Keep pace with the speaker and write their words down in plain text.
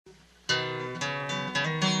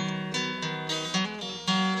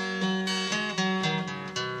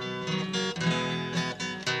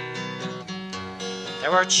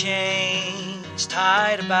There are chains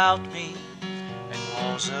tied about me and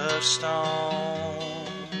walls of stone,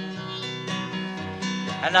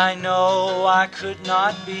 and I know I could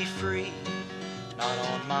not be free, not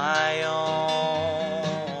on my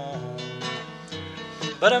own.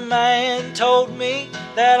 But a man told me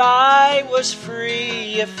that I was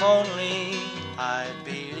free if only I'd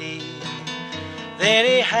believe. Then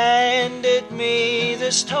he handed me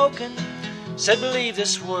this token, said, believe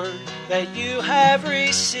this word that you have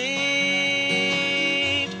received.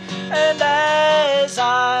 And as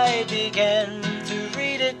I began to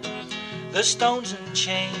read it, the stones and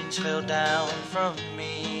chains fell down from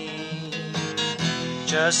me.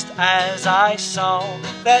 Just as I saw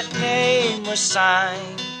that name was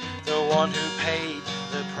signed, the one who paid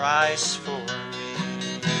the price for me.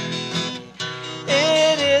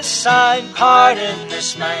 It is signed, pardon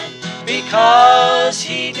this man, because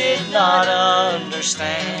he did not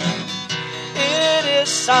understand. It is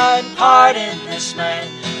signed, pardon this man,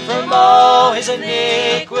 from all his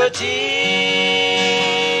iniquities.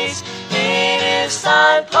 It is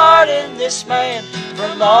signed, pardon this man,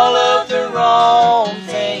 from all of the wrong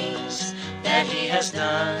things that he has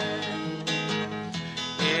done.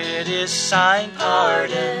 It is signed,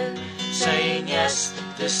 pardon, saying, yes,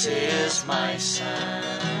 this is my son.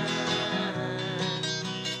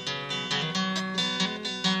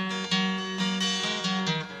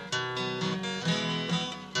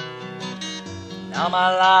 Now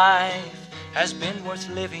my life has been worth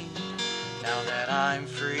living, now that I'm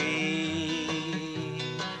free.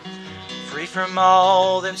 Free from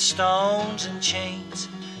all them stones and chains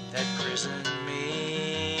that prison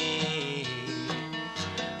me.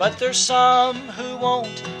 But there's some who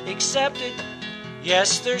won't accept it.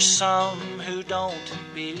 Yes, there's some who don't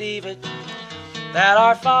believe it, that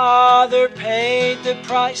our Father paid the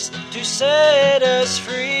price to set us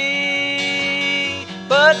free.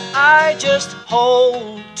 But I just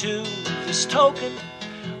hold to this token.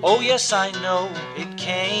 Oh yes, I know it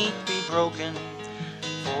can't be broken,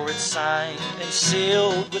 for it's signed and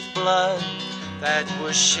sealed with blood that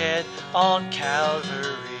was shed on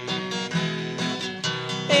Calvary.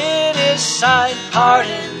 It is signed,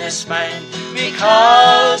 pardon this man,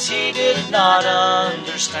 because he did not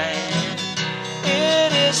understand.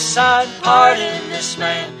 It is signed, pardon this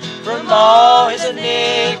man, from all his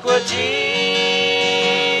iniquities.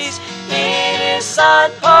 It is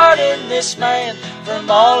signed, pardon this man, from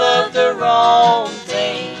all of the wrong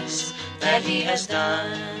things that he has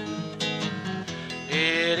done.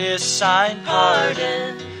 It is signed,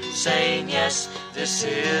 pardon, saying, yes, this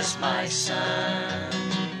is my son.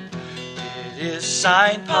 It is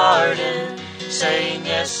signed, pardon, saying,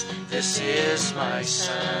 yes, this is my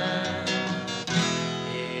son.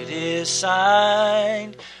 It is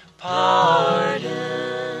signed, pardon.